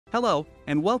Hello,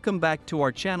 and welcome back to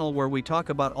our channel where we talk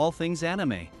about all things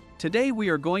anime. Today we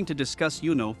are going to discuss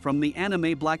Yuno from the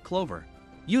anime Black Clover.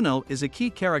 Yuno is a key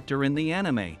character in the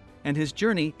anime, and his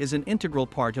journey is an integral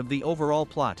part of the overall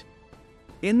plot.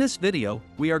 In this video,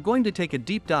 we are going to take a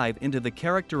deep dive into the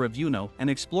character of Yuno and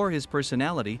explore his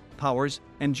personality, powers,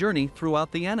 and journey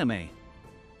throughout the anime.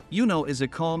 Yuno is a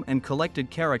calm and collected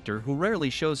character who rarely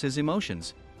shows his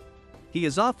emotions. He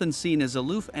is often seen as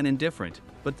aloof and indifferent,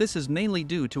 but this is mainly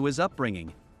due to his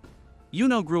upbringing.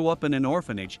 Yuno grew up in an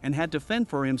orphanage and had to fend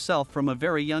for himself from a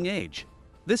very young age.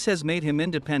 This has made him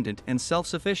independent and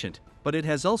self-sufficient, but it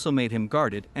has also made him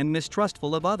guarded and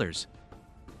mistrustful of others.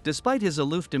 Despite his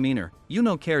aloof demeanor,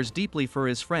 Yuno cares deeply for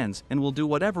his friends and will do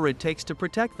whatever it takes to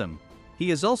protect them.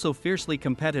 He is also fiercely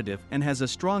competitive and has a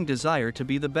strong desire to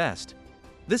be the best.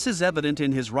 This is evident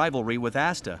in his rivalry with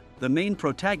Asta, the main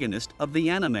protagonist of the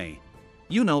anime.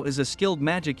 Yuno is a skilled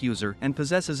magic user and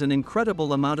possesses an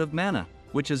incredible amount of mana,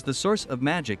 which is the source of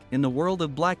magic in the world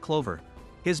of Black Clover.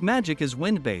 His magic is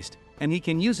wind-based, and he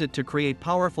can use it to create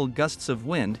powerful gusts of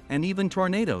wind and even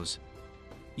tornadoes.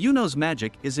 Yuno's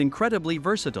magic is incredibly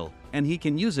versatile, and he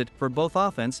can use it for both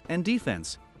offense and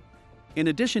defense. In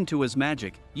addition to his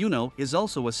magic, Yuno is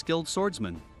also a skilled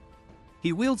swordsman.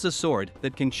 He wields a sword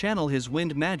that can channel his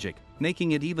wind magic,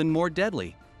 making it even more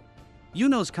deadly.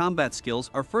 Yuno's combat skills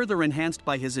are further enhanced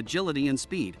by his agility and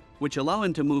speed, which allow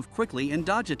him to move quickly and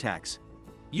dodge attacks.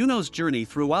 Yuno's journey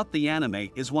throughout the anime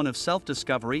is one of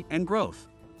self-discovery and growth.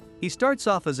 He starts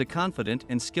off as a confident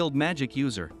and skilled magic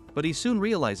user, but he soon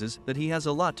realizes that he has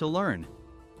a lot to learn.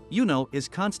 Yuno is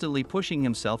constantly pushing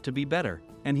himself to be better,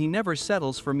 and he never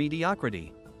settles for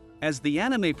mediocrity. As the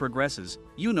anime progresses,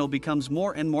 Yuno becomes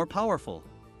more and more powerful.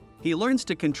 He learns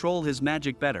to control his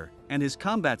magic better, and his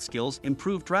combat skills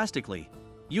improve drastically.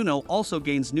 Yuno also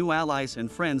gains new allies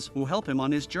and friends who help him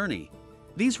on his journey.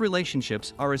 These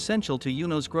relationships are essential to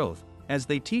Yuno's growth, as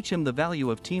they teach him the value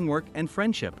of teamwork and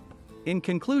friendship. In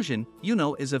conclusion,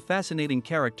 Yuno is a fascinating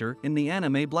character in the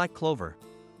anime Black Clover.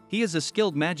 He is a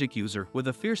skilled magic user with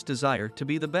a fierce desire to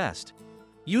be the best.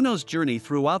 Yuno's journey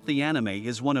throughout the anime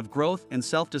is one of growth and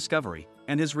self-discovery,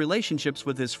 and his relationships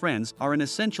with his friends are an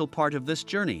essential part of this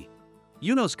journey.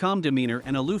 Yuno's calm demeanor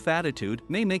and aloof attitude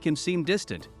may make him seem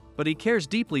distant, but he cares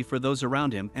deeply for those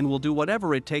around him and will do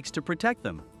whatever it takes to protect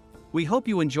them. We hope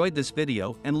you enjoyed this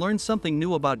video and learned something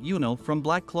new about Yuno from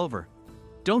Black Clover.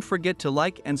 Don't forget to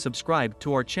like and subscribe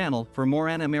to our channel for more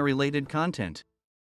anime-related content.